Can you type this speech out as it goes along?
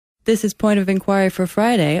This is Point of Inquiry for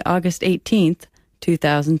Friday, August 18th,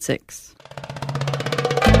 2006.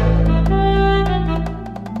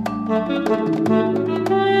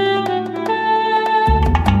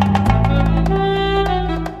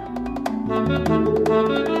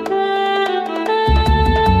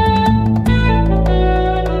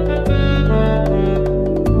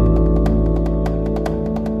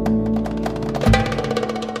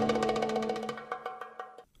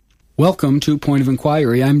 Welcome to Point of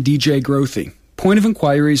Inquiry. I'm DJ Grothy. Point of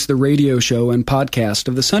Inquiry is the radio show and podcast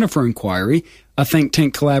of the Center for Inquiry, a think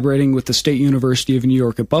tank collaborating with the State University of New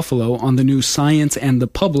York at Buffalo on the new Science and the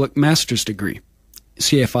Public master's degree.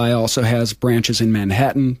 CFI also has branches in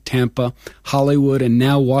Manhattan, Tampa, Hollywood, and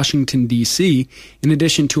now Washington, D.C., in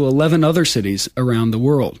addition to 11 other cities around the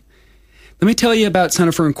world. Let me tell you about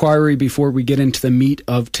Center for Inquiry before we get into the meat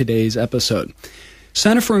of today's episode.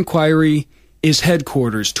 Center for Inquiry is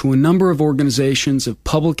headquarters to a number of organizations of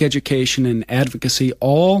public education and advocacy,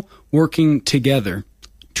 all working together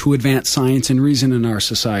to advance science and reason in our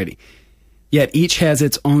society. Yet each has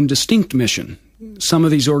its own distinct mission. Some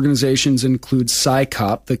of these organizations include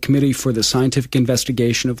SciCop, the Committee for the Scientific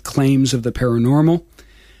Investigation of Claims of the Paranormal,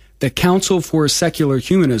 the Council for Secular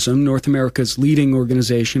Humanism, North America's leading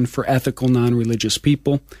organization for ethical non-religious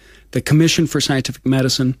people, the Commission for Scientific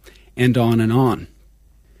Medicine, and on and on.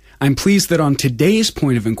 I'm pleased that on today's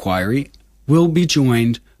Point of Inquiry, we'll be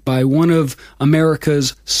joined by one of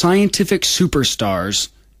America's scientific superstars,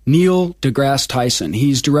 Neil deGrasse Tyson.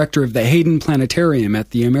 He's director of the Hayden Planetarium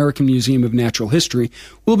at the American Museum of Natural History.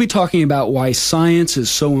 We'll be talking about why science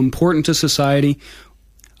is so important to society,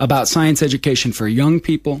 about science education for young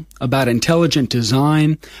people, about intelligent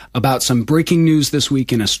design, about some breaking news this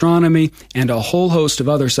week in astronomy, and a whole host of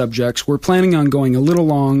other subjects. We're planning on going a little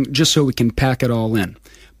long just so we can pack it all in.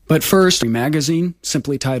 But first, a magazine,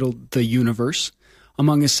 simply titled The Universe.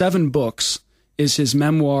 Among his 7 books is his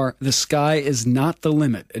memoir, The Sky is Not the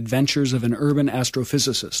Limit, Adventures of an Urban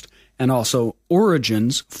Astrophysicist, and also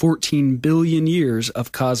Origins, 14 Billion Years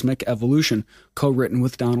of Cosmic Evolution, co-written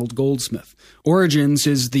with Donald Goldsmith. Origins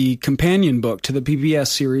is the companion book to the PBS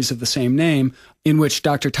series of the same name, in which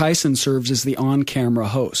Dr. Tyson serves as the on-camera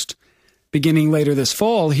host. Beginning later this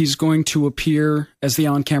fall, he's going to appear as the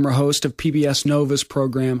on-camera host of PBS-NOVA's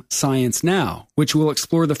program ScienceNow, which will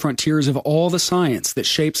explore the frontiers of all the science that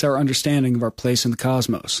shapes our understanding of our place in the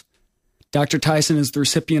cosmos. Dr. Tyson is the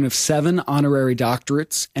recipient of 7 honorary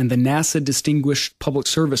doctorates and the NASA Distinguished Public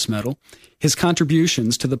Service Medal. His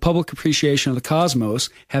contributions to the public appreciation of the cosmos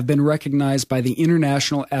have been recognized by the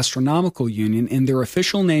International Astronomical Union in their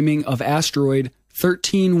official naming of asteroid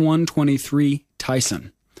 13123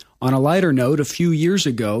 Tyson. On a lighter note, a few years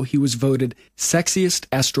ago, he was voted Sexiest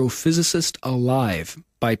Astrophysicist Alive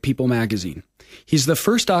by People magazine. He's the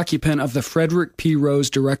first occupant of the Frederick P. Rose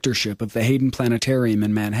Directorship of the Hayden Planetarium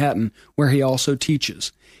in Manhattan, where he also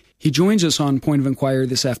teaches. He joins us on Point of Inquiry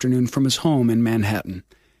this afternoon from his home in Manhattan.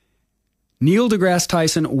 Neil deGrasse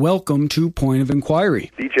Tyson, welcome to Point of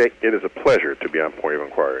Inquiry. DJ, it is a pleasure to be on Point of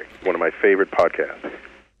Inquiry, one of my favorite podcasts.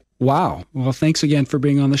 Wow. Well, thanks again for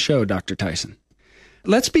being on the show, Dr. Tyson.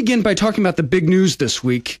 Let's begin by talking about the big news this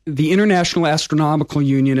week. The International Astronomical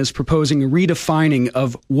Union is proposing a redefining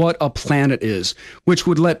of what a planet is, which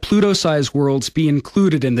would let Pluto-sized worlds be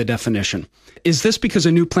included in the definition. Is this because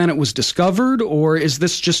a new planet was discovered, or is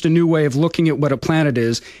this just a new way of looking at what a planet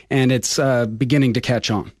is, and it's beginning to catch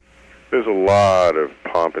on? There's a lot of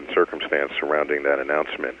pomp and circumstance surrounding that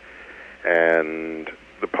announcement, and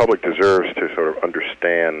the public deserves to sort of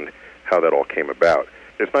understand how that all came about.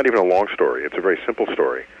 It's not even a long story. It's a very simple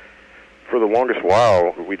story. For the longest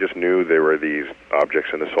while, we just knew there were these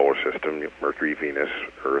objects in the solar system, Mercury, Venus,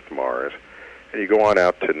 Earth, Mars, and you go on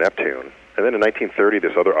out to Neptune. And then in 1930,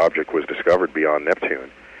 this other object was discovered beyond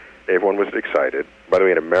Neptune. Everyone was excited. By the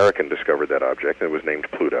way, an American discovered that object, and it was named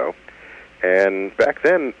Pluto. And back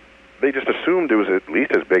then, they just assumed it was at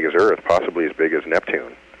least as big as Earth, possibly as big as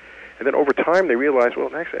Neptune. And then over time, they realized,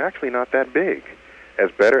 well, it's actually not that big.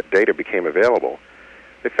 As better data became available,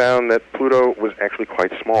 they found that Pluto was actually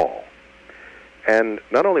quite small. And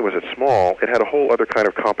not only was it small, it had a whole other kind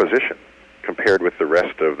of composition compared with the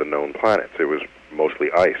rest of the known planets. It was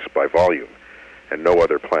mostly ice by volume, and no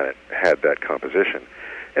other planet had that composition.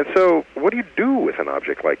 And so what do you do with an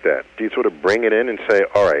object like that? Do you sort of bring it in and say,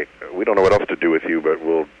 all right, we don't know what else to do with you, but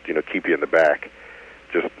we'll keep you in the back.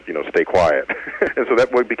 Just stay quiet. And so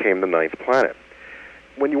that became the 9th planet.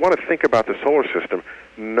 When you want to think about the solar system,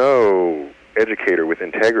 no educator with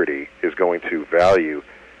integrity is going to value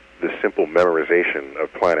the simple memorization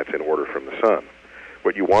of planets in order from the sun.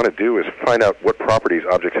 what you want to do is find out what properties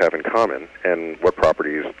objects have in common and what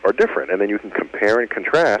properties are different. And then you can compare and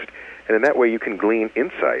contrast, and in that way you can glean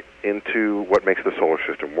insight into what makes the solar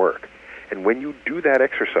system work. And when you do that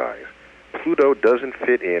exercise, Pluto doesn't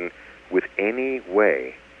fit in with any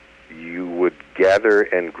way you would gather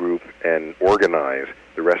and group and organize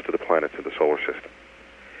the rest of the planets of the solar system.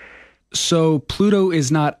 So Pluto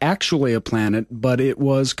is not actually a planet, but it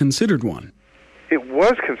was considered one. It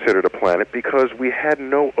was considered a planet because we had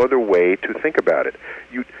no other way to think about it.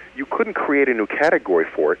 You couldn't create a new category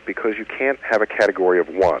for it because you can't have a category of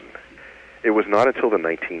one. It was not until the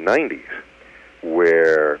 1990s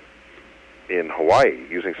where in Hawaii,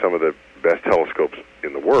 using some of the best telescopes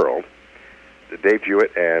in the world, Dave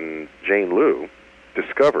Jewett and Jane Liu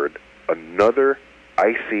discovered another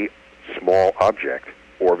icy small object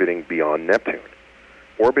orbiting beyond Neptune,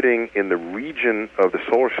 orbiting in the region of the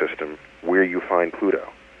solar system where you find Pluto.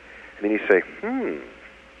 And then you say,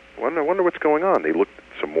 wonder what's going on. They looked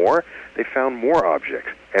some more. They found more objects,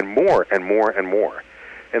 and more and more and more.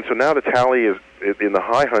 And so now the tally is in the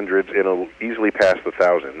high hundreds, and it'll easily pass the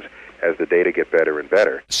thousands as the data get better and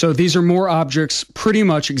better. So these are more objects pretty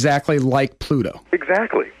much exactly like Pluto.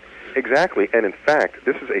 Exactly. And in fact,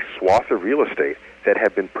 this is a swath of real estate that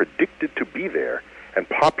had been predicted to be there and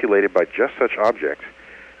populated by just such objects.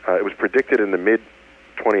 It was predicted in the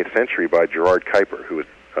mid-20th century by Gerard Kuiper, who was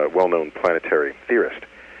a well-known planetary theorist.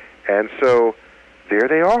 And so there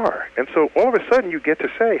they are. And so all of a sudden you get to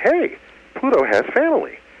say, hey, Pluto has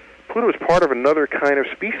family. Pluto is part of another kind of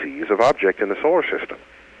species of object in the solar system.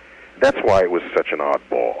 That's why it was such an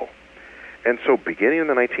oddball. And so beginning in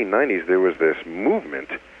the 1990s, there was this movement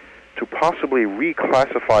to possibly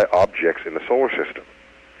reclassify objects in the solar system,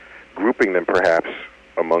 grouping them perhaps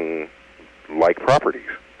among like properties,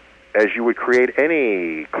 as you would create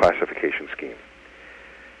any classification scheme.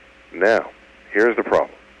 Now, here's the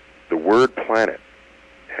problem. The word planet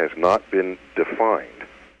has not been defined.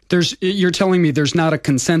 You're telling me there's not a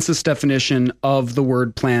consensus definition of the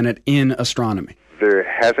word planet in astronomy? There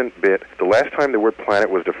hasn't been. The last time the word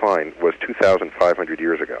planet was defined was 2,500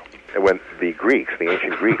 years ago. And when the Greeks, the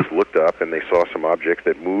ancient Greeks, looked up and they saw some objects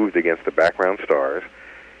that moved against the background stars,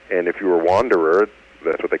 and if you were a wanderer,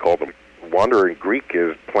 that's what they called them. Wanderer in Greek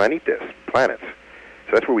is planetes, planets.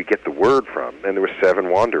 So that's where we get the word from. And there were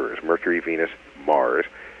 7 wanderers: Mercury, Venus, Mars,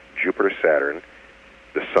 Jupiter, Saturn,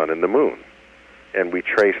 the Sun, and the Moon. And we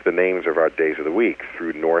trace the names of our days of the week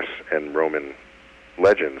through Norse and Roman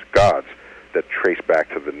legends, gods, that trace back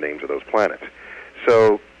to the names of those planets.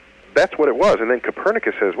 So that's what it was. And then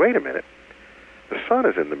Copernicus says, wait a minute, the sun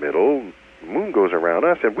is in the middle, the moon goes around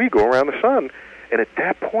us, and we go around the sun. And at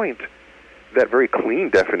that point, that very clean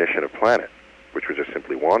definition of planet, which was just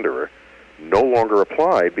simply wanderer, no longer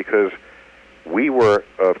applied because we were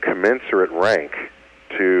of commensurate rank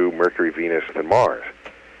to Mercury, Venus, and Mars.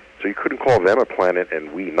 So you couldn't call them a planet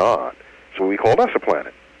and we not. So we called us a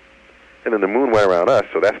planet. And then the moon went around us,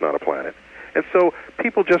 so that's not a planet. And so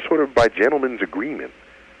people just sort of by gentleman's agreement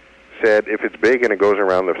said if it's big and it goes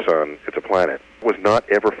around the sun, it's a planet. It was not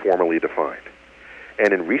ever formally defined.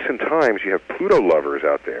 And in recent times, you have Pluto lovers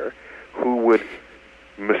out there who would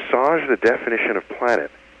massage the definition of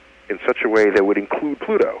planet in such a way that would include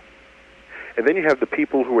Pluto. And then you have the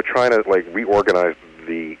people who are trying to reorganize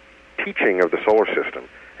the teaching of the solar system.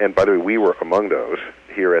 And by the way, we were among those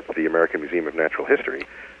here at the American Museum of Natural History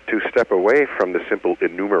to step away from the simple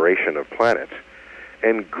enumeration of planets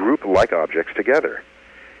and group like objects together.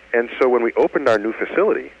 And so when we opened our new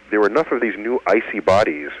facility, there were enough of these new icy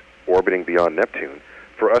bodies orbiting beyond Neptune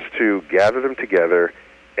for us to gather them together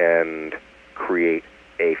and create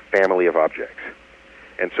a family of objects.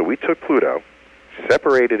 And so we took Pluto,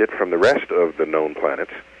 separated it from the rest of the known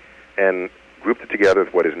planets, and grouped it together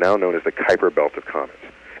with what is now known as the Kuiper Belt of comets.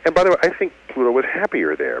 And by the way, I think Pluto was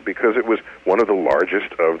happier there because it was one of the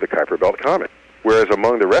largest of the Kuiper Belt comets, whereas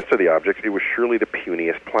among the rest of the objects, it was surely the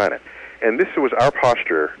puniest planet. And this was our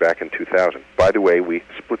posture back in 2000. By the way, we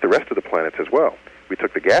split the rest of the planets as well. We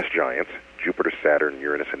took the gas giants, Jupiter, Saturn,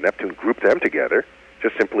 Uranus, and Neptune, grouped them together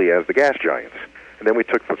just simply as the gas giants. And then we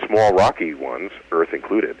took the small rocky ones, Earth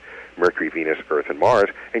included, Mercury, Venus, Earth, and Mars,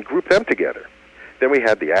 and grouped them together. Then we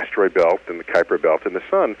had the asteroid belt and the Kuiper Belt and the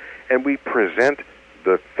Sun, and we present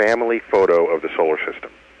the family photo of the solar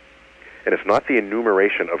system. And it's not the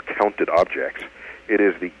enumeration of counted objects. It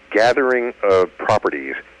is the gathering of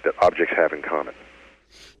properties that objects have in common.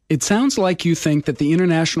 It sounds like you think that the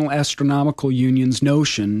International Astronomical Union's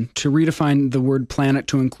notion to redefine the word planet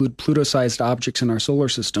to include Pluto-sized objects in our solar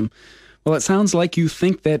system, well, it sounds like you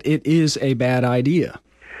think that it is a bad idea.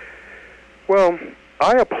 Well,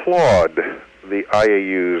 I applaud the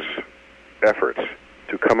IAU's efforts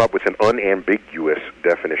to come up with an unambiguous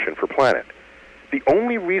definition for planet. The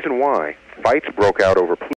only reason why fights broke out over Pluto